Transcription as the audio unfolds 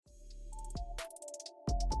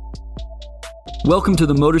Welcome to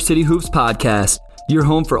the Motor City Hoops Podcast, your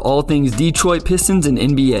home for all things Detroit Pistons and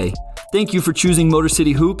NBA. Thank you for choosing Motor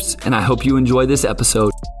City Hoops, and I hope you enjoy this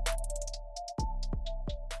episode.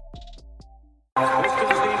 Pistons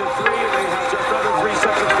need a three. They have just under 3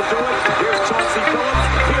 seconds to do it. Here's Chauncey Billups.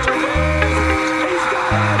 Here he is. He's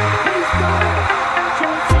got it. He's got it.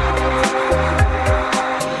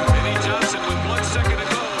 Vinnie Johnson with 1 second to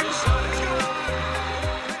go. His shot is good.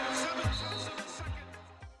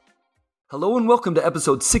 Hello and welcome to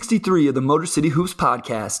episode 63 of the Motor City Hoops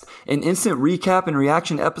Podcast, an instant recap and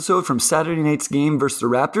reaction episode from Saturday night's game versus the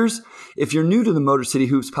Raptors. If you're new to the Motor City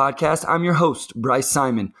Hoops Podcast, I'm your host, Bryce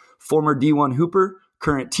Simon, former D1 Hooper,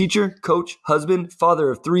 current teacher, coach, husband, father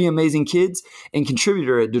of 3 amazing kids, and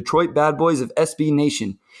contributor at Detroit Bad Boys of SB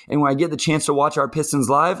Nation. And when I get the chance to watch our Pistons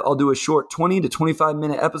live, I'll do a short 20 to 25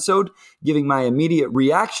 minute episode giving my immediate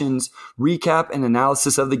reactions, recap, and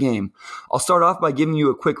analysis of the game. I'll start off by giving you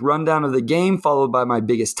a quick rundown of the game, followed by my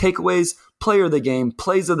biggest takeaways, player of the game,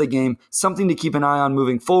 plays of the game, something to keep an eye on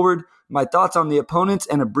moving forward, my thoughts on the opponents,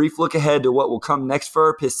 and a brief look ahead to what will come next for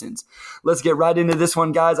our Pistons. Let's get right into this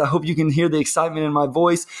one, guys. I hope you can hear the excitement in my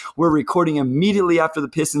voice. We're recording immediately after the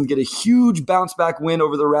Pistons get a huge bounce-back win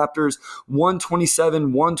over the Raptors,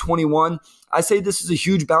 127-121. I say this is a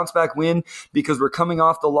huge bounce-back win because we're coming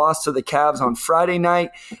off the loss to the Cavs on Friday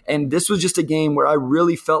night, and this was just a game where I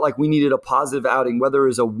really felt like we needed a positive outing, whether it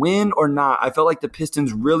was a win or not. I felt like the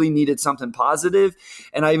Pistons really needed something positive,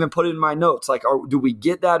 and I even put it in my notes, like, do we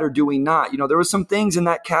get that or do we not? You know, there were some things in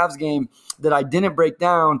that Cavs game that I didn't break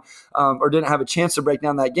down or didn't have a chance to break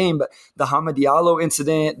down that game, but the Hamid Diallo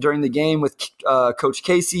incident during the game with Coach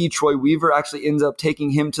Casey, Troy Weaver actually ends up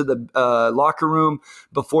taking him to the locker room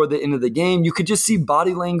before the end of the game. You could just see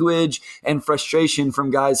body language and frustration from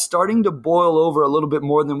guys starting to boil over a little bit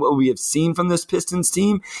more than what we have seen from this Pistons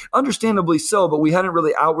team. Understandably so, but we hadn't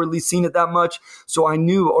really outwardly seen it that much. So I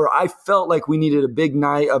knew, or I felt like we needed a big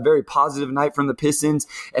night, a very positive night from the Pistons,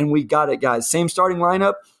 and we got it, guys. Same starting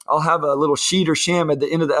lineup. I'll have a little sheet or sham at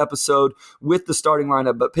the end of the episode with the starting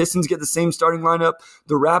lineup, but Pistons get the same starting lineup.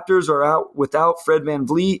 The Raptors are out without Fred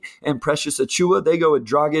VanVleet and Precious Achiuwa. They go with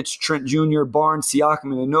Dragic, Trent Jr., Barnes, Siakam,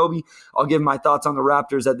 and Anunoby. I'll give my thoughts on the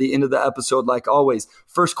Raptors at the end of the episode like always.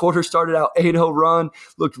 First quarter started out 8-0 run,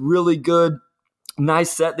 looked really good. Nice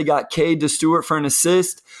set. They got Cade to Stewart for an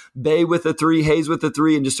assist, Bey with a 3, Hayes with a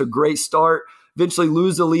 3, and just a great start. Eventually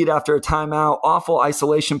lose the lead after a timeout. Awful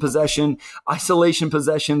isolation possession. Isolation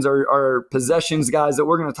possessions are possessions, guys, that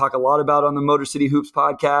we're going to talk a lot about on the Motor City Hoops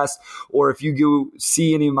podcast. Or if you go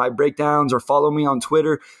see any of my breakdowns or follow me on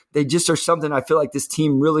Twitter, they just are something I feel like this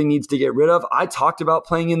team really needs to get rid of. I talked about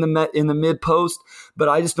playing in the mid post, but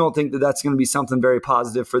I just don't think that that's going to be something very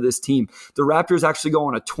positive for this team. The Raptors actually go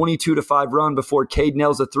on a 22-5 run before Cade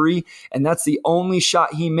nails a 3, and that's the only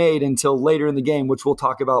shot he made until later in the game, which we'll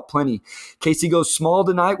talk about plenty. Casey goes small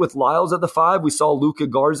tonight with Lyles at the 5. We saw Luka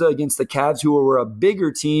Garza against the Cavs, who were a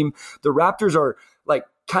bigger team. The Raptors are like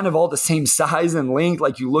kind of all the same size and length.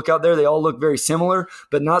 Like you look out there, they all look very similar,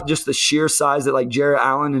 but not just the sheer size that like Jarrett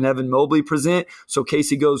Allen and Evan Mobley present. So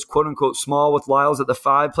Casey goes quote unquote small with Lyles at the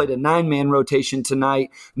 5, played a 9-man rotation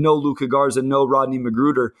tonight. No Luka Garza, no Rodney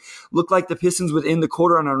Magruder. Looked like the Pistons would end the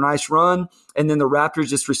quarter on a nice run, and then the Raptors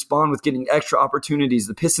just respond with getting extra opportunities.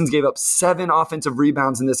 The Pistons gave up 7 offensive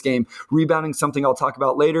rebounds in this game, rebounding something I'll talk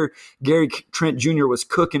about later. Gary Trent Jr. was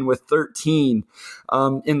cooking with 13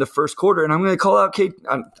 in the first quarter, and I'm going to call out Cade.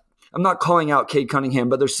 I'm not calling out Cade Cunningham,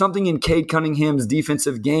 but there's something in Cade Cunningham's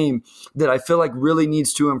defensive game that I feel like really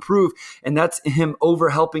needs to improve, and that's him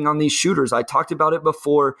overhelping on these shooters. I talked about it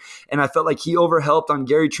before, and I felt like he overhelped on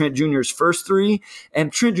Gary Trent Jr.'s first 3,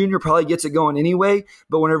 and Trent Jr. probably gets it going anyway,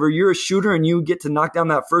 but whenever you're a shooter and you get to knock down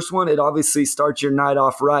that first one, it obviously starts your night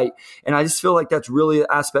off right, and I just feel like that's really an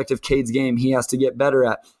aspect of Cade's game he has to get better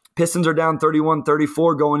at. Pistons are down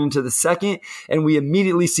 31-34 going into the second, and we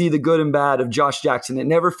immediately see the good and bad of Josh Jackson. It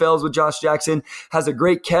never fails with Josh Jackson. Has a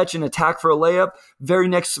great catch and attack for a layup. Very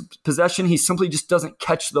next possession, he simply just doesn't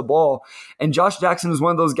catch the ball. And Josh Jackson is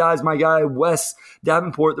one of those guys, my guy, Wes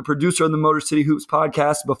Davenport, the producer of the Motor City Hoops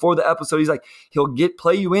podcast, before the episode, he's like, he'll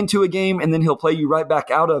play you into a game, and then he'll play you right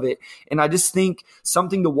back out of it. And I just think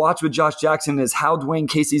something to watch with Josh Jackson is how Dwayne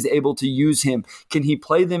Casey's able to use him. Can he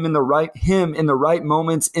play them in the right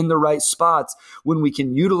moments, in the right spots, when we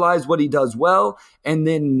can utilize what he does well and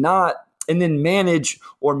then manage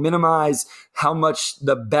or minimize how much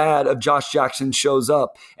the bad of Josh Jackson shows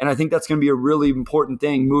up. And I think that's going to be a really important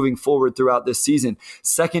thing moving forward throughout this season.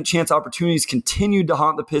 Second chance opportunities continued to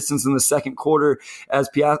haunt the Pistons in the second quarter as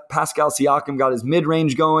Pascal Siakam got his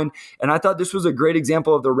mid-range going. And I thought this was a great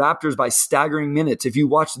example of the Raptors by staggering minutes. If you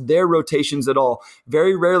watched their rotations at all,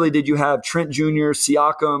 very rarely did you have Trent Jr.,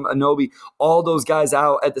 Siakam, Anunoby, all those guys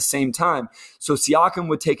out at the same time. So Siakam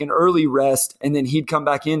would take an early rest, and then he'd come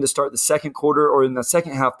back in to start the second quarter, or in the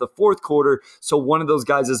second half, the fourth quarter. So one of those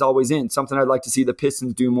guys is always in, something I'd like to see the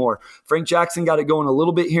Pistons do more. Frank Jackson got it going a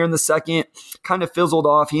little bit here in the second, kind of fizzled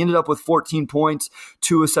off. He ended up with 14 points,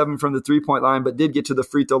 2 of 7 from the three-point line, but did get to the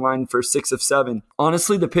free throw line for 6 of 7.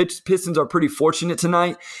 Honestly, the Pistons are pretty fortunate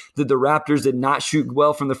tonight that the Raptors did not shoot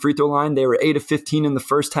well from the free throw line. They were 8 of 15 in the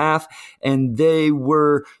first half, and they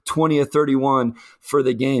were 20 of 31 for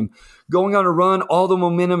the game. Going on a run, all the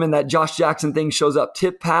momentum and that Josh Jackson thing shows up.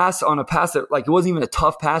 Tip pass on a pass that, like, it wasn't even a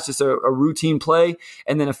tough pass, just a routine play,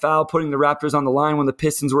 and then a foul putting the Raptors on the line when the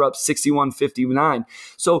Pistons were up 61-59.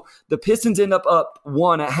 So the Pistons end up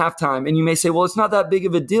 1 at halftime, and you may say, well, it's not that big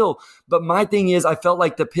of a deal. But my thing is, I felt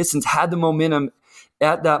like the Pistons had the momentum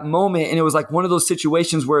at that moment, and it was like one of those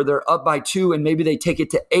situations where they're up by 2 and maybe they take it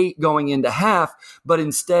to 8 going into half, but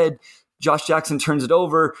instead Josh Jackson turns it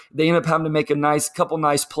over. They end up having to make a couple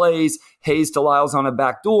nice plays. Hayes to Lyles on a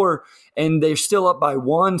backdoor, and they're still up by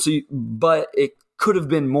 1. But it could have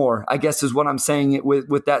been more, I guess, is what I'm saying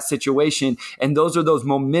with that situation. And those are those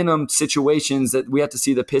momentum situations that we have to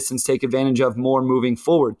see the Pistons take advantage of more moving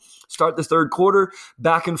forward. Start the third quarter,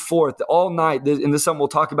 back and forth all night. And this is something we'll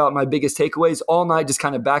talk about in my biggest takeaways. All night, just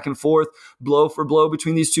kind of back and forth, blow for blow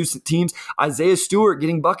between these two teams. Isaiah Stewart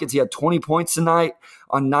getting buckets. He had 20 points tonight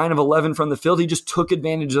on 9 of 11 from the field. He just took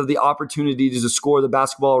advantage of the opportunity to score the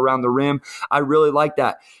basketball around the rim. I really like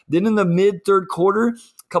that. Then in the mid-third quarter,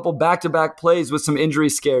 couple back-to-back plays with some injury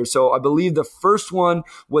scares. So I believe the first one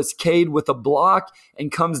was Cade with a block and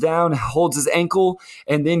comes down, holds his ankle,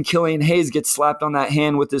 and then Killian Hayes gets slapped on that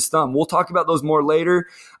hand with his thumb. We'll talk about those more later,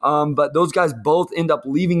 but those guys both end up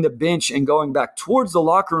leaving the bench and going back towards the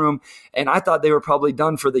locker room, and I thought they were probably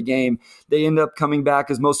done for the game. They end up coming back,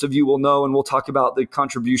 as most of you will know, and we'll talk about the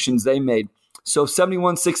contributions they made. So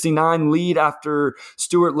 71-69 lead after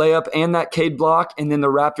Stewart layup and that Cade block, and then the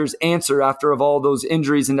Raptors answer after of all those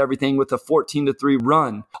injuries and everything with a 14-3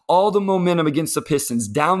 run. All the momentum against the Pistons,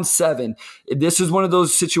 down 7. This is one of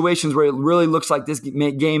those situations where it really looks like this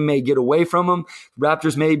game may get away from them.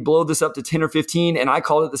 Raptors may blow this up to 10 or 15, and I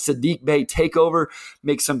call it the Saddiq Bey takeover.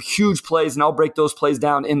 Make some huge plays, and I'll break those plays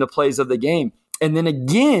down in the plays of the game. And then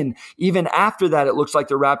again, even after that, it looks like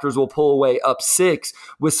the Raptors will pull away up 6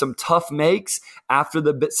 with some tough makes after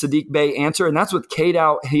the Saddiq Bey answer. And that's with Cade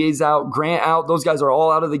out, Hayes out, Grant out. Those guys are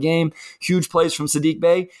all out of the game. Huge plays from Saddiq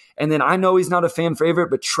Bey. And then I know he's not a fan favorite,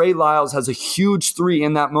 but Trey Lyles has a huge 3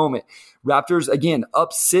 in that moment. Raptors, again,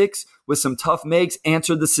 up 6 with some tough makes,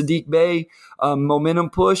 answered the Saddiq Bey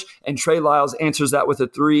momentum push, and Trey Lyles answers that with a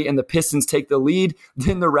 3, and the Pistons take the lead.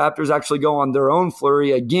 Then the Raptors actually go on their own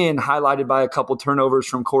flurry, again, highlighted by a couple turnovers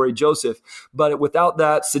from Corey Joseph. But without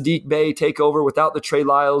that Saddiq Bey takeover, without the Trey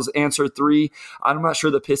Lyles answer 3, I'm not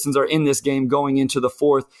sure the Pistons are in this game going into the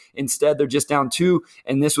fourth. Instead, they're just down 2,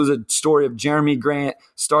 and this was a story of Jeremy Grant.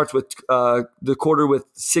 Starts with the quarter with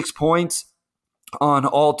 6 points on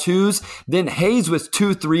all 2s. Then Hayes with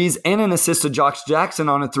 2 threes and an assist to Josh Jackson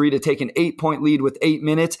on a 3 to take an 8-point lead with 8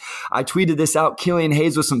 minutes. I tweeted this out. Killian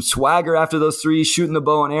Hayes with some swagger after those 3s, shooting the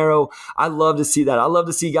bow and arrow. I love to see that. I love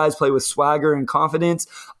to see guys play with swagger and confidence.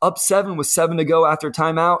 Up 7 with 7 to go after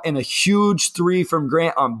timeout, and a huge 3 from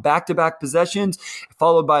Grant on back-to-back possessions,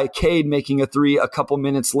 followed by Cade making a 3 a couple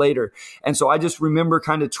minutes later. And so I just remember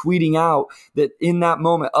kind of tweeting out that in that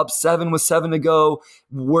moment, up 7 with 7 to go,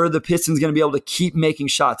 were the Pistons going to be able to keep making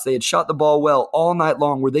shots? They had shot the ball well all night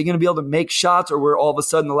long. Were they going to be able to make shots, or were all of a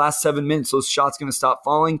sudden the last 7 minutes those shots going to stop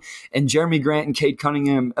falling? And Jeremy Grant and Cade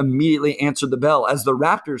Cunningham immediately answered the bell as the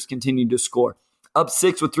Raptors continued to score. Up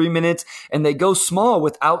 6 with 3 minutes, and they go small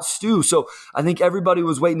without Stu. So I think everybody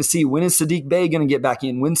was waiting to see, when is Saddiq Bey going to get back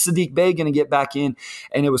in? When's Saddiq Bey going to get back in?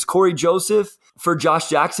 And it was Corey Joseph for Josh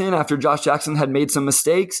Jackson after Josh Jackson had made some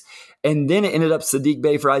mistakes. And then it ended up Saddiq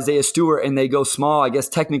Bey for Isaiah Stewart, and they go small. I guess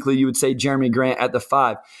technically you would say Jeremy Grant at the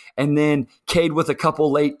 5. And then Cade with a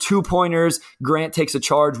couple late 2-pointers. Grant takes a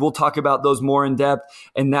charge. We'll talk about those more in depth.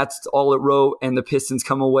 And that's all it wrote, and the Pistons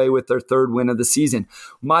come away with their 3rd win of the season.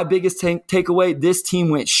 My biggest takeaway, this team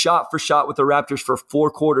went shot for shot with the Raptors for 4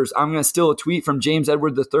 quarters. I'm going to steal a tweet from James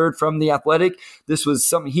Edward III from The Athletic. This was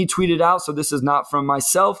something he tweeted out, so this is not from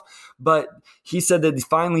myself. but he said that he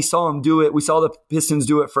finally saw him do it. We saw the Pistons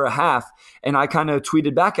do it for a half, and I kind of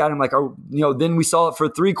tweeted back at him like, then we saw it for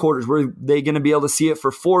 3 quarters. Were they going to be able to see it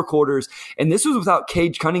for 4 quarters? And this was without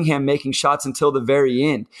Cade Cunningham making shots until the very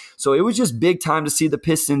end. So it was just big time to see the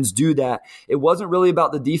Pistons do that. It wasn't really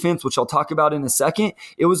about the defense, which I'll talk about in a second.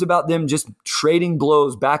 It was about them just trading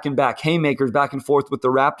blows back and back, haymakers back and forth with the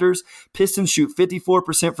Raptors. Pistons shoot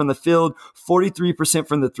 54% from the field, 43%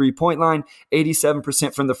 from the three-point line,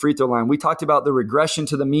 87% from the free throw line. We talked about the regression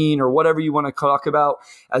to the mean or whatever you want to talk about,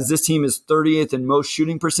 as this team is 30th in most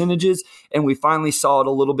shooting percentages, and we finally saw it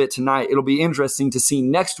a little bit tonight. It'll be interesting to see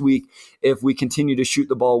next week if we continue to shoot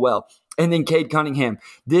the ball well. And then Cade Cunningham.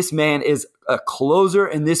 This man is a closer,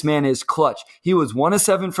 and this man is clutch. He was 1 of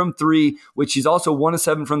 7 from 3, which he's also 1 of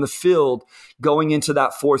 7 from the field going into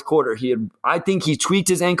that fourth quarter. I think he tweaked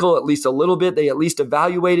his ankle at least a little bit. They at least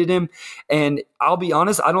evaluated him. And I'll be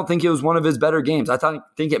honest, I don't think it was one of his better games. I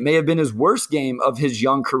think it may have been his worst game of his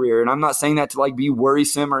young career. And I'm not saying that to be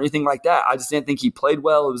worrisome or anything like that. I just didn't think he played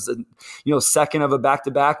well. It was the second of a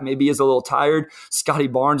back-to-back. Maybe he's a little tired. Scotty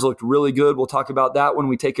Barnes looked really good. We'll talk about that when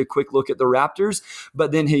we take a quick look at the Raptors.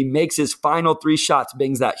 But then he makes his final 3 shots,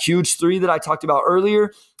 bangs that huge 3 that I talked about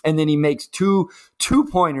earlier, and then he makes two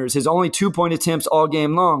two-pointers, his only 2-point attempts all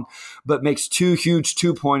game long, but makes 2 huge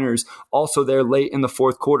 2-pointers also there late in the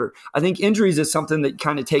fourth quarter. I think injuries is something that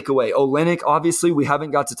kind of take away. Olynyk, obviously, we haven't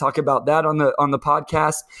got to talk about that on the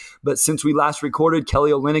podcast, but since we last recorded, Kelly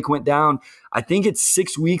Olynyk went down. I think it's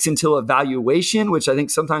 6 weeks until evaluation, which I think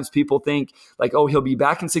sometimes people think he'll be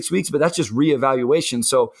back in 6 weeks, but that's just reevaluation.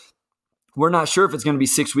 So we're not sure if it's going to be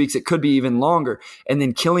 6 weeks. It could be even longer. And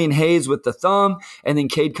then Killian Hayes with the thumb, and then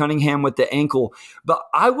Cade Cunningham with the ankle. But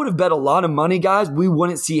I would have bet a lot of money, guys, we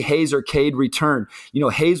wouldn't see Hayes or Cade return.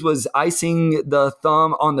 Hayes was icing the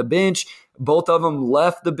thumb on the bench. Both of them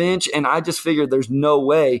left the bench, and I just figured there's no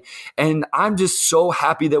way. And I'm just so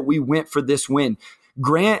happy that we went for this win.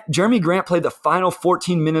 Jeremy Grant played the final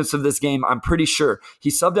 14 minutes of this game, I'm pretty sure. He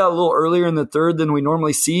subbed out a little earlier in the third than we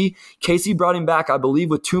normally see. Casey brought him back, I believe,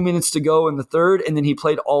 with 2 minutes to go in the third, and then he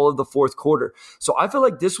played all of the fourth quarter. So I feel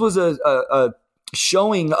like this was a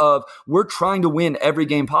showing of we're trying to win every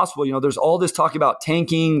game possible. There's all this talk about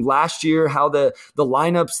tanking last year, how the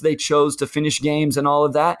lineups they chose to finish games and all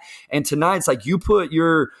of that. And tonight it's you put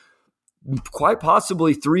your quite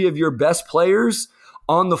possibly 3 of your best players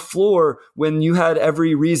on the floor when you had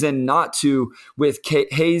every reason not to, with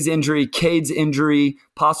Hayes' injury, Cade's injury,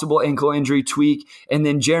 possible ankle injury tweak, and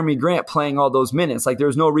then Jeremy Grant playing all those minutes. There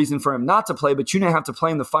was no reason for him not to play, but you didn't have to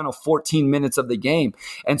play in the final 14 minutes of the game.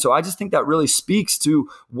 And so I just think that really speaks to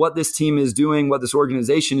what this team is doing, what this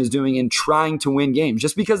organization is doing in trying to win games.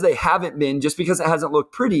 Just because they haven't been, just because it hasn't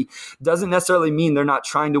looked pretty, doesn't necessarily mean they're not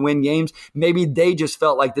trying to win games. Maybe they just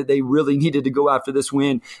felt like that they really needed to go after this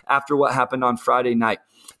win after what happened on Friday night.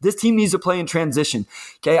 This team needs to play in transition.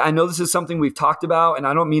 Okay, I know this is something we've talked about, and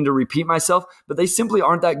I don't mean to repeat myself, but they simply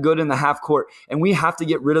aren't that good in the half court, and we have to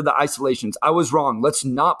get rid of the isolations. I was wrong. Let's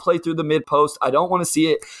not play through the mid post. I don't want to see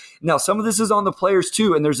it. Now, some of this is on the players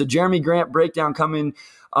too, and there's a Jeremy Grant breakdown coming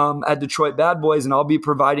at Detroit Bad Boys, and I'll be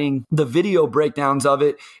providing the video breakdowns of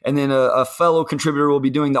it, and then a fellow contributor will be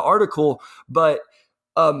doing the article, but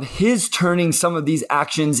his turning some of these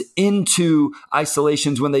actions into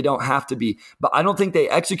isolations when they don't have to be. But I don't think they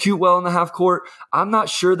execute well in the half court. I'm not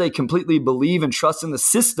sure they completely believe and trust in the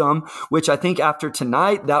system, which I think after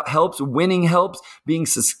tonight, that helps. Winning helps. Being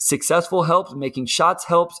successful helps. Making shots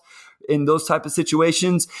helps in those type of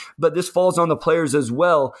situations. But this falls on the players as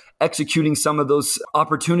well, executing some of those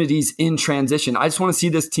opportunities in transition. I just want to see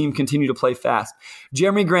this team continue to play fast.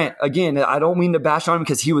 Jeremy Grant, again, I don't mean to bash on him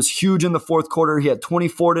because he was huge in the fourth quarter. He had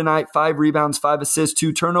 24 tonight, 5 rebounds, 5 assists,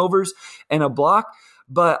 2 turnovers, and a block.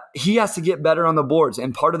 But he has to get better on the boards.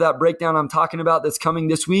 And part of that breakdown I'm talking about that's coming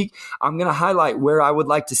this week, I'm going to highlight where I would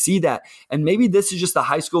like to see that. And maybe this is just the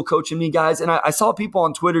high school coach in me, guys. And I saw people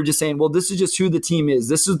on Twitter just saying, well, this is just who the team is.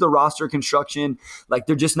 This is the roster construction.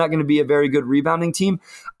 They're just not going to be a very good rebounding team.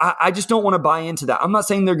 I just don't want to buy into that. I'm not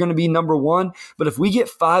saying they're going to be number 1, but if we get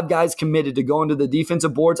 5 guys committed to go into the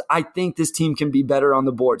defensive boards, I think this team can be better on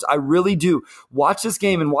the boards. I really do. Watch this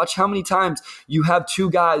game and watch how many times you have 2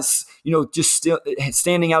 guys, just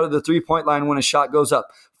standing out of the 3-point line when a shot goes up.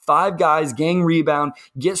 5 guys, gang rebound,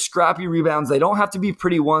 get scrappy rebounds. They don't have to be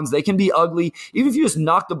pretty ones. They can be ugly, even if you just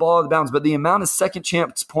knock the ball out of bounds. But the amount of second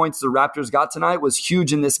chance points the Raptors got tonight was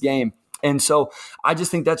huge in this game. And so I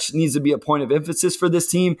just think that needs to be a point of emphasis for this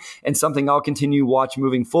team and something I'll continue to watch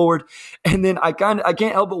moving forward. And then I can't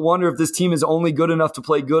help but wonder if this team is only good enough to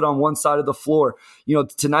play good on one side of the floor.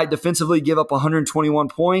 Tonight defensively give up 121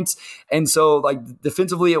 points. And so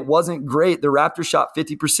defensively it wasn't great. The Raptors shot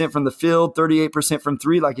 50% from the field, 38% from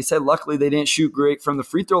three. Like I said, luckily they didn't shoot great from the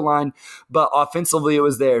free throw line, but offensively it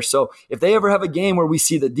was there. So if they ever have a game where we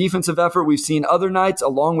see the defensive effort we've seen other nights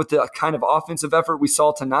along with the kind of offensive effort we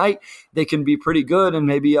saw tonight, they can be pretty good and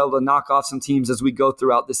maybe able to knock off some teams as we go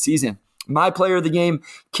throughout the season. My player of the game,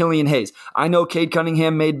 Killian Hayes. I know Cade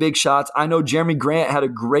Cunningham made big shots. I know Jeremy Grant had a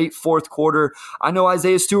great fourth quarter. I know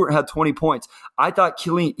Isaiah Stewart had 20 points. I thought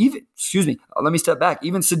let me step back.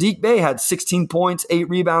 Even Saddiq Bey had 16 points, 8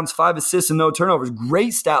 rebounds, 5 assists, and no turnovers.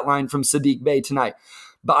 Great stat line from Saddiq Bey tonight.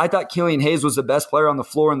 But I thought Killian Hayes was the best player on the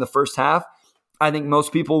floor in the first half. I think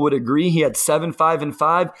most people would agree. He had 7, 5, and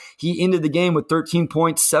 5. He ended the game with 13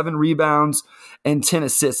 points, 7 rebounds, and 10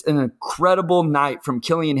 assists. An incredible night from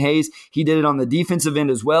Killian Hayes. He did it on the defensive end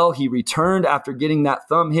as well. He returned after getting that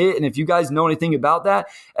thumb hit. And if you guys know anything about that,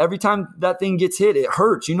 every time that thing gets hit, it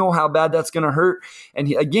hurts. You know how bad that's going to hurt. And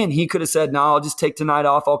he could have said, no, I'll just take tonight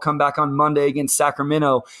off. I'll come back on Monday against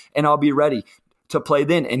Sacramento and I'll be ready to play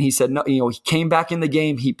then. And he said, no, he came back in the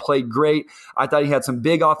game. He played great. I thought he had some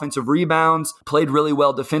big offensive rebounds, played really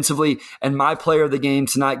well defensively. And my player of the game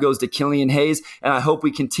tonight goes to Killian Hayes. And I hope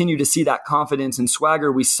we continue to see that confidence and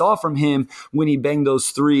swagger we saw from him when he banged those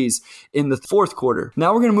threes in the fourth quarter.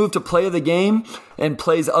 Now we're going to move to play of the game and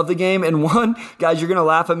plays of the game. And one, guys, you're going to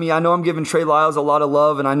laugh at me. I know I'm giving Trey Lyles a lot of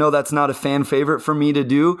love, and I know that's not a fan favorite for me to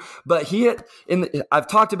do. But I've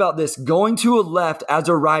talked about this, going to a left as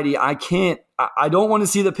a righty. I don't want to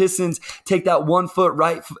see the Pistons take that 1 foot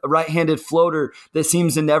right-handed floater that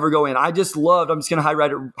seems to never go in. I'm just going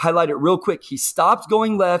to highlight it real quick. He stops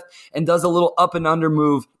going left and does a little up and under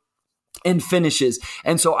move and finishes.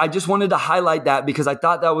 And so I just wanted to highlight that because I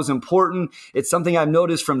thought that was important. It's something I've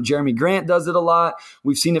noticed from Jeremy Grant does it a lot.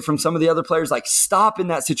 We've seen it from some of the other players, like stop in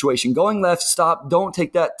that situation. Going left, stop. Don't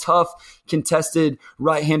take that tough, contested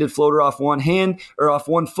right-handed floater off one hand or off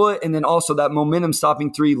 1 foot. And then also that momentum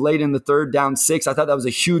stopping three late in the third, down 6. I thought that was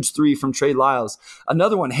a huge three from Trey Lyles.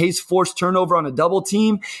 Another one, Hayes forced turnover on a double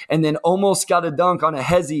team and then almost got a dunk on a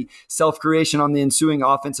Hezzy self-creation on the ensuing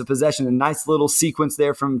offensive possession. A nice little sequence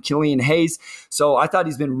there from Killian Hayes. So I thought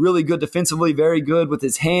he's been really good defensively, very good with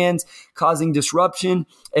his hands, causing disruption.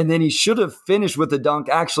 And then he should have finished with a dunk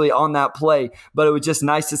actually on that play, but it was just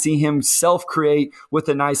nice to see him self-create with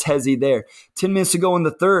a nice Hezzy there. 10 minutes to go in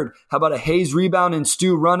the third. How about a Hayes rebound and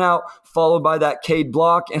Stu run out, followed by that Cade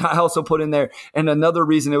block? And I also put in there, and another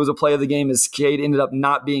reason it was a play of the game is Cade ended up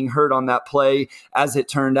not being hurt on that play as it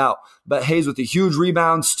turned out. But Hayes with a huge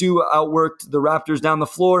rebound, Stu outworked the Raptors down the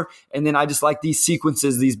floor. And then I just like these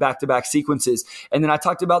sequences, these back-to-back sequences. And then I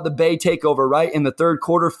talked about the Bay takeover, right? In the third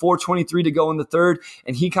quarter, 4:23 to go in the third.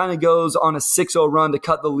 And he kind of goes on a 6-0 run to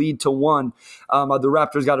cut the lead to 1. The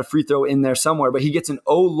Raptors got a free throw in there somewhere, but he gets an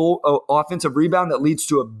offensive rebound that leads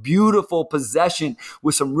to a beautiful possession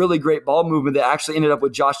with some really great ball movement that actually ended up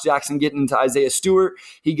with Josh Jackson getting into Isaiah Stewart.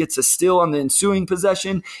 He gets a steal on the ensuing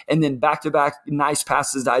possession, and then back-to-back nice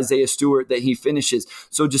passes to Isaiah Stewart that he finishes.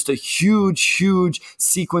 So just a huge, huge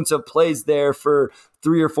sequence of plays there for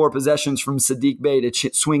 3 or 4 possessions from Saddiq Bey to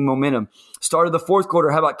swing momentum. Start of the fourth quarter,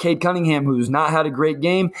 how about Cade Cunningham, who's not had a great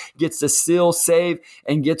game, gets the steal, save,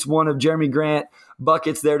 and gets one of Jeremy Grant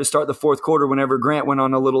buckets there to start the fourth quarter whenever Grant went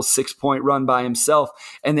on a little 6-point run by himself.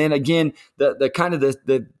 And then again,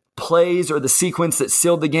 the plays or the sequence that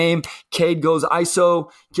sealed the game. Cade goes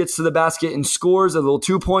ISO, gets to the basket and scores a little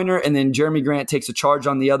 2-pointer, and then Jeremy Grant takes a charge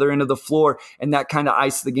on the other end of the floor, and that kind of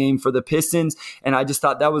iced the game for the Pistons. And I just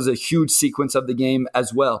thought that was a huge sequence of the game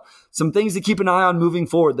as well. Some things to keep an eye on moving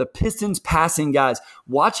forward. The Pistons passing, guys.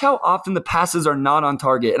 Watch how often the passes are not on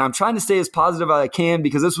target. And I'm trying to stay as positive as I can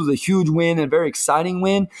because this was a huge win and a very exciting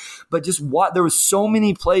win. But just there was so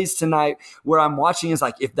many plays tonight where I'm watching is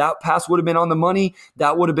like, if that pass would have been on the money,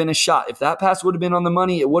 that would have been a shot. If that pass would have been on the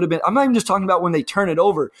money, it would have been. I'm not even just talking about when they turn it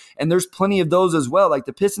over. And there's plenty of those as well. Like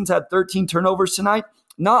the Pistons had 13 turnovers tonight.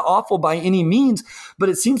 Not awful by any means, but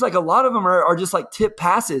it seems like a lot of them are just like tip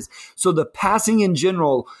passes. So the passing in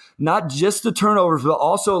general, not just the turnovers, but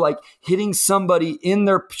also like hitting somebody in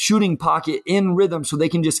their shooting pocket in rhythm so they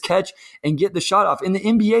can just catch and get the shot off. In the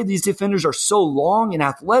NBA, these defenders are so long and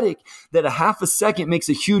athletic that a half a second makes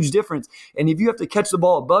a huge difference. And if you have to catch the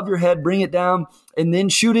ball above your head, bring it down, and then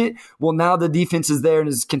shoot it, well, now the defense is there and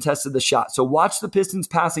has contested the shot. So watch the Pistons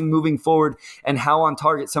passing moving forward and how on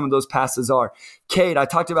target some of those passes are. Cade, I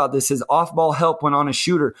talked about this, his off-ball help when on a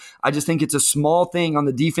shooter. I just think it's a small thing on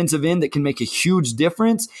the defensive end that can make a huge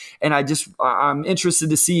difference, and I'm interested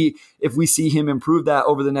to see if we see him improve that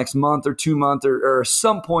over the next month or 2 months or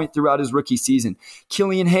some point throughout his rookie season.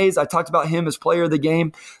 Killian Hayes, I talked about him as player of the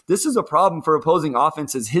game. This is a problem for opposing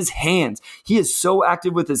offenses. His hands, he is so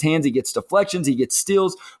active with his hands. He gets deflections, he gets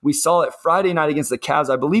steals. We saw it Friday night against the Cavs.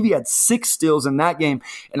 I believe he had 6 steals in that game,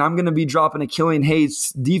 and I'm going to be dropping a Killian Hayes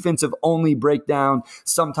defensive only breakdown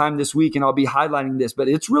sometime this week, and I'll be highlighting this, but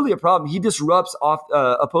it's really a problem. He disrupts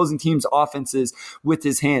opposing teams' offenses with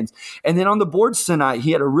his hands. And then on the boards tonight,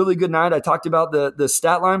 he had a really good night. I talked about the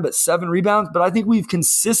stat line, but 7 rebounds. But I think we've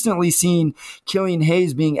consistently seen Killian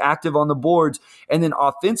Hayes being active on the boards. And then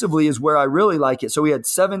offensively is where I really like it. So we had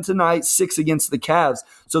 7 tonight, 6 against the Cavs.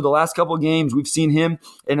 So the last couple of games, we've seen him,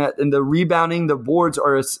 and the rebounding, the boards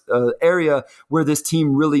are an area where this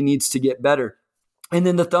team really needs to get better. And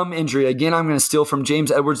then the thumb injury. Again, I'm going to steal from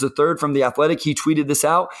James Edwards III from The Athletic. He tweeted this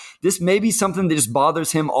out. This may be something that just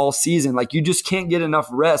bothers him all season. Like, you just can't get enough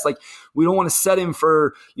rest. Like, we don't want to set him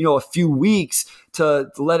for, a few weeks to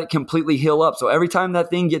let it completely heal up. So every time that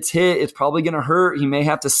thing gets hit, it's probably going to hurt. He may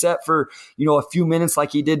have to set for, a few minutes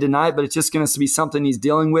like he did tonight, but it's just going to be something he's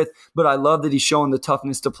dealing with. But I love that he's showing the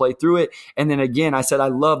toughness to play through it. And then again, I said I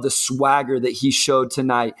love the swagger that he showed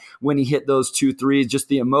tonight when he hit those 2 threes, just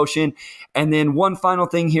the emotion. And then one final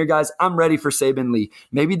thing here, guys, I'm ready for Saben Lee.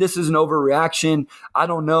 Maybe this is an overreaction. I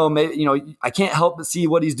don't know. Maybe, I can't help but see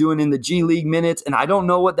what he's doing in the G League minutes, and I don't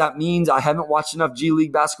know what that means. I haven't watched enough G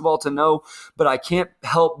League basketball to know, but I can't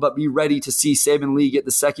help but be ready to see Saben Lee get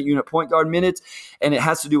the second unit point guard minutes, and it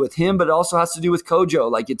has to do with him, but it also has to do with Kojo.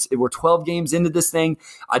 Like, we're 12 games into this thing.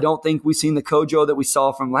 I don't think we've seen the Kojo that we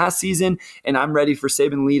saw from last season, and I'm ready for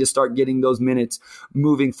Saben Lee to start getting those minutes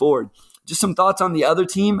moving forward. Just some thoughts on the other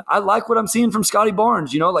team. I like what I'm seeing from Scotty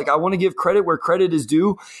Barnes. I want to give credit where credit is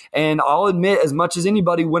due. And I'll admit, as much as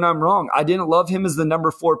anybody, when I'm wrong, I didn't love him as the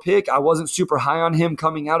number 4 pick. I wasn't super high on him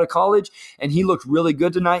coming out of college, and he looked really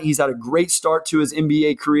good tonight. He's had a great start to his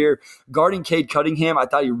NBA career. Guarding Cade Cunningham, I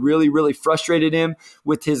thought he really, really frustrated him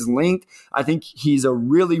with his length. I think he's a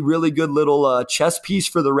really, really good little chess piece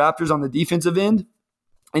for the Raptors on the defensive end.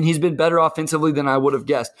 And he's been better offensively than I would have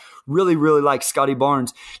guessed. Really, really like Scotty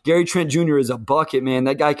Barnes. Gary Trent Jr. is a bucket, man.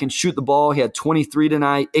 That guy can shoot the ball. He had 23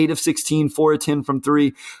 tonight, 8 of 16, 4 of 10 from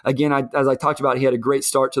 3. Again, as I talked about, he had a great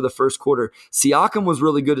start to the first quarter. Siakam was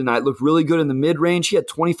really good tonight. Looked really good in the mid-range. He had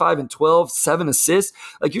 25 and 12, 7 assists.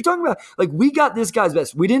 Like, you're talking about, we got this guy's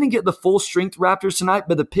best. We didn't get the full strength Raptors tonight,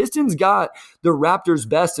 but the Pistons got the Raptors'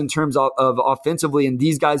 best in terms of offensively and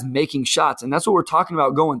these guys making shots. And that's what we're talking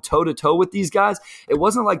about, going toe-to-toe with these guys. It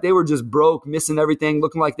wasn't like they were just broke, missing everything,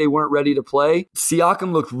 looking like they weren't ready to play.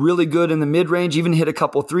 Siakam looked really good in the mid-range, even hit a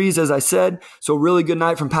couple threes, as I said. So really good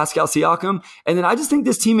night from Pascal Siakam. And then I just think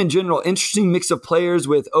this team in general, interesting mix of players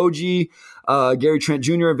with OG, Gary Trent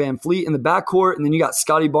Jr., Van Fleet in the backcourt. And then you got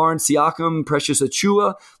Scotty Barnes, Siakam, Precious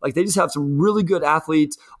Achiuwa. Like, they just have some really good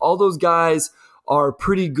athletes. All those guys are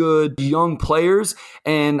pretty good young players,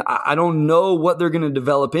 and I don't know what they're going to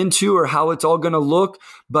develop into or how it's all going to look,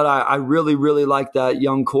 but I really, really like that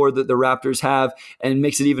young core that the Raptors have, and it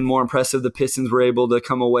makes it even more impressive the Pistons were able to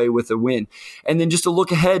come away with a win. And then just to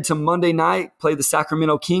look ahead to Monday night, play the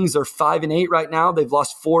Sacramento Kings. They're 5-8 right now. They've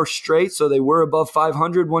lost 4 straight, so they were above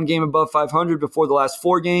 500, one game above 500 before the last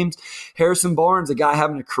 4 games. Harrison Barnes, a guy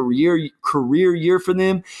having a career year for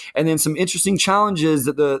them, and then some interesting challenges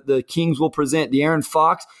that the Kings will present. De'Aaron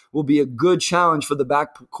Fox will be a good challenge for the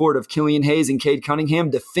backcourt of Killian Hayes and Cade Cunningham,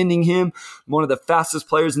 defending him, one of the fastest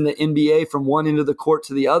players in the NBA from one end of the court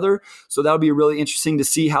to the other. So that'll be really interesting to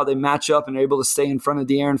see how they match up and are able to stay in front of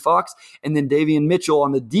De'Aaron Fox. And then Davion Mitchell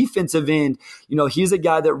on the defensive end, he's a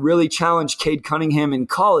guy that really challenged Cade Cunningham in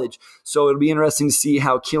college. So it'll be interesting to see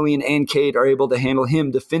how Killian and Cade are able to handle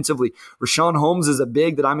him defensively. Rashawn Holmes is a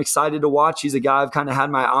big that I'm excited to watch. He's a guy I've kind of had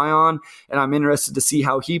my eye on, and I'm interested to see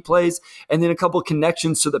how he plays. And then a couple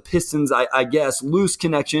connections to the Pistons, I guess, loose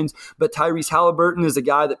connections. But Tyrese Halliburton is a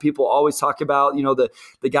guy that people always talk about.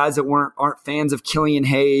 The guys that aren't fans of Killian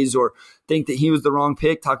Hayes or think that he was the wrong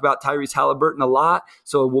pick talk about Tyrese Halliburton a lot.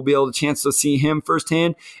 So we'll be able to chance to see him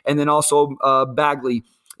firsthand. And then also Bagley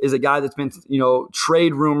is a guy that's been,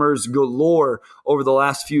 trade rumors galore over the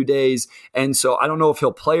last few days. And so I don't know if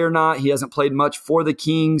he'll play or not. He hasn't played much for the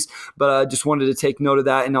Kings, but I just wanted to take note of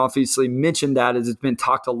that and obviously mention that as it's been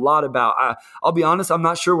talked a lot about. I'll be honest, I'm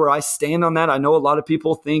not sure where I stand on that. I know a lot of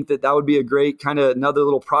people think that would be a great kind of another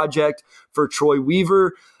little project for Troy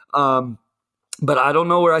Weaver. But I don't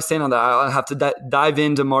know where I stand on that. I'll have to dive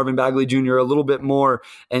into Marvin Bagley Jr. a little bit more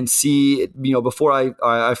and see, before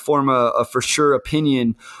I form a for sure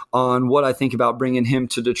opinion on what I think about bringing him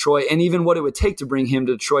to Detroit, and even what it would take to bring him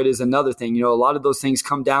to Detroit is another thing. A lot of those things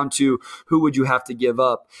come down to who would you have to give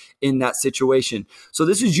up in that situation. So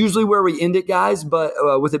this is usually where we end it, guys. But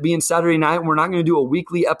with it being Saturday night, we're not going to do a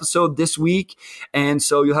weekly episode this week, and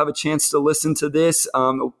so you'll have a chance to listen to this,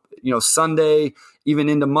 Sunday, even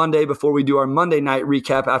into Monday before we do our Monday night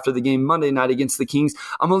recap after the game Monday night against the Kings.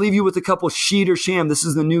 I'm going to leave you with a couple Sheed or Sham. This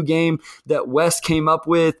is the new game that Wes came up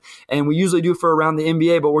with, and we usually do for around the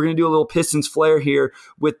NBA, but we're going to do a little Pistons flair here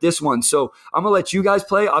with this one. So I'm going to let you guys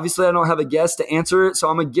play. Obviously, I don't have a guest to answer it, so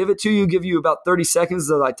I'm going to give it to you, give you about 30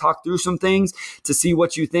 seconds as I talk through some things to see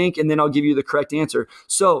what you think, and then I'll give you the correct answer.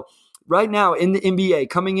 So right now in the NBA,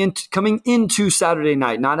 coming into Saturday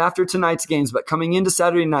night, not after tonight's games, but coming into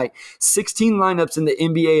Saturday night, 16 lineups in the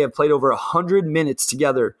NBA have played over 100 minutes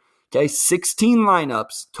together. Okay, 16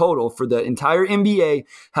 lineups total for the entire NBA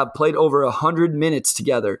have played over 100 minutes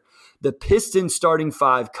together. The Pistons starting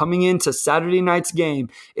five coming into Saturday night's game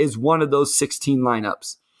is one of those 16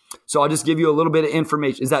 lineups. So I'll just give you a little bit of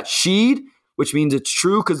information. Is that Sheed, which means it's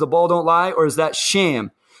true because the ball don't lie, or is that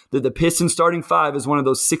Sham? That the Pistons starting five is one of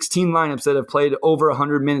those 16 lineups that have played over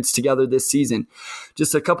 100 minutes together this season.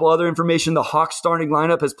 Just a couple other information. The Hawks starting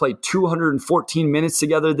lineup has played 214 minutes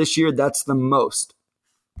together this year. That's the most.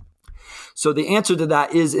 So the answer to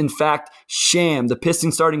that is, in fact, Sham. The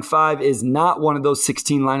Pistons starting five is not one of those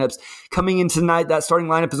 16 lineups. Coming in tonight, that starting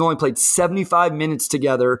lineup has only played 75 minutes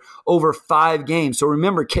together over 5 games. So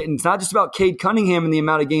remember, it's not just about Cade Cunningham and the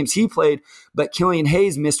amount of games he played, but Killian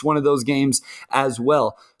Hayes missed one of those games as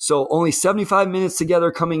well. So only 75 minutes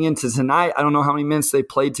together coming into tonight. I don't know how many minutes they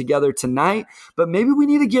played together tonight, but maybe we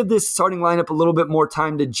need to give this starting lineup a little bit more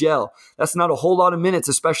time to gel. That's not a whole lot of minutes,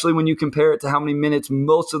 especially when you compare it to how many minutes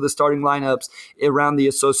most of the starting lineups around the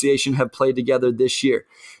association have played together this year.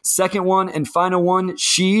 Second one and final one,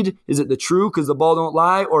 Sheed. Is it the true because the ball don't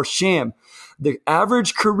lie, or Sham? The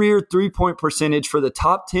average career three-point percentage for the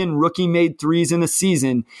top 10 rookie-made threes in a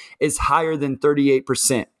season is higher than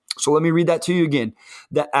 38%. So let me read that to you again.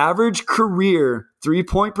 The average career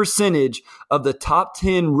three-point percentage of the top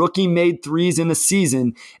 10 rookie-made threes in a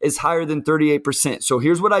season is higher than 38%. So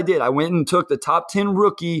here's what I did. I went and took the top 10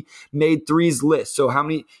 rookie-made threes list. So how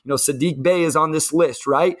many, Saddiq Bey is on this list,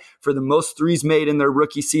 right? For the most threes made in their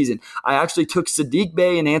rookie season. I actually took Saddiq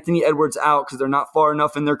Bey and Anthony Edwards out because they're not far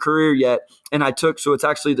enough in their career yet. And so it's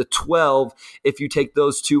actually the 12 if you take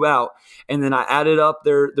those two out. And then I added up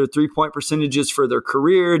their three-point percentages for their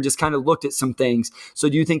career and just kind of looked at some things. So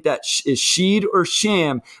do you think that is Sheed or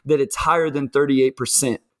Sham that it's higher than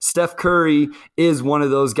 38%? Steph Curry is one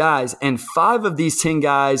of those guys. And 5 of these 10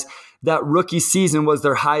 guys, that rookie season was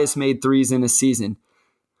their highest made threes in a season.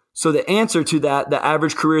 So the answer to that, the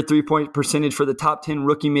average career three-point percentage for the top 10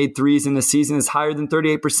 rookie-made threes in the season is higher than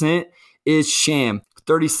 38%, is Sham.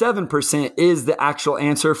 37% is the actual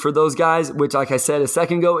answer for those guys, which, like I said a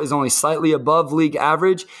second ago, is only slightly above league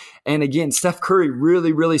average. And again, Steph Curry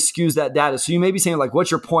really, really skews that data. So you may be saying, like, what's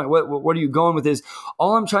your point? What are you going with this?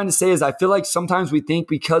 All I'm trying to say is I feel like sometimes we think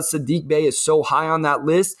because Saddiq Bey is so high on that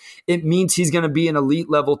list, it means he's going to be an elite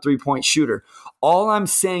level three-point shooter. All I'm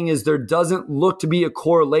saying is there doesn't look to be a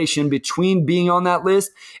correlation between being on that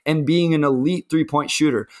list and being an elite three-point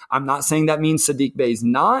shooter. I'm not saying that means Saddiq Bey's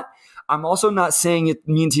not. I'm also not saying it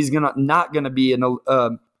means he's not going to be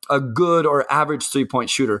a good or average three-point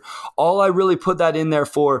shooter. All I really put that in there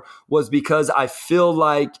for was because I feel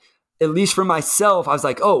like, at least for myself, I was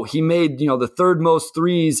like, oh, he made, the third most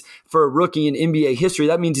threes for a rookie in NBA history.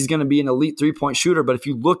 That means he's going to be an elite three-point shooter. But if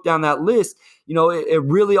you look down that list, it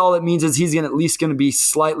really all it means is he's at least going to be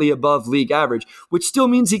slightly above league average, which still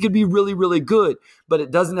means he could be really, really good. But it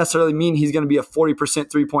doesn't necessarily mean he's going to be a 40%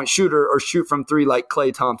 three-point shooter or shoot from three like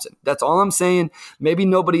Klay Thompson. That's all I'm saying. Maybe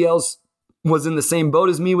nobody else was in the same boat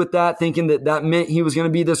as me with that, thinking that meant he was going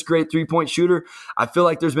to be this great three-point shooter. I feel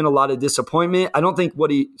like there's been a lot of disappointment. I don't think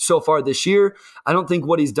so far this year, I don't think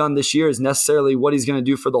what he's done this year is necessarily what he's going to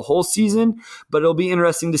do for the whole season, but it'll be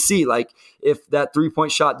interesting to see, like, if that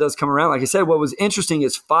three-point shot does come around. Like I said, what was interesting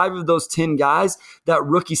is 5 of those 10 guys, that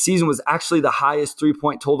rookie season was actually the highest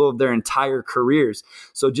three-point total of their entire careers.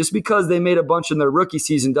 So just because they made a bunch in their rookie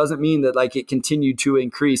season doesn't mean that, like, it continued to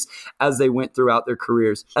increase as they went throughout their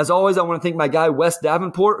careers. As always, I want to thank thank my guy, Wes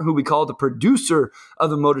Davenport, who we call the producer of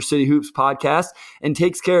the Motor City Hoops podcast and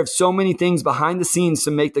takes care of so many things behind the scenes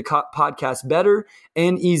to make the podcast better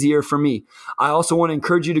and easier for me. I also want to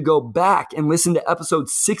encourage you to go back and listen to episode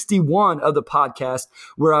 61 of the podcast,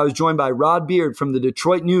 where I was joined by Rod Beard from the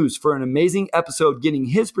Detroit News for an amazing episode getting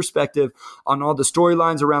his perspective on all the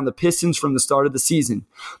storylines around the Pistons from the start of the season.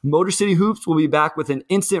 Motor City Hoops will be back with an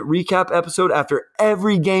instant recap episode after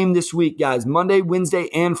every game this week, guys, Monday, Wednesday,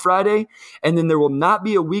 and Friday. And then there will not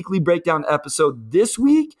be a weekly breakdown episode this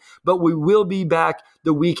week, but we will be back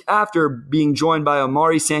the week after, being joined by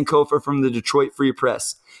Amari Sankofa from the Detroit Free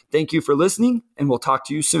Press. Thank you for listening, and we'll talk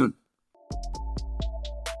to you soon.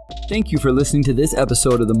 Thank you for listening to this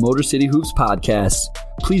episode of the Motor City Hoops podcast.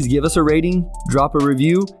 Please give us a rating, drop a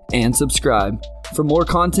review, and subscribe. For more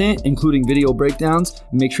content, including video breakdowns,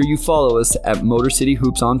 make sure you follow us at Motor City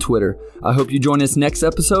Hoops on Twitter. I hope you join us next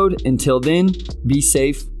episode. Until then, be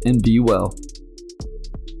safe and be well.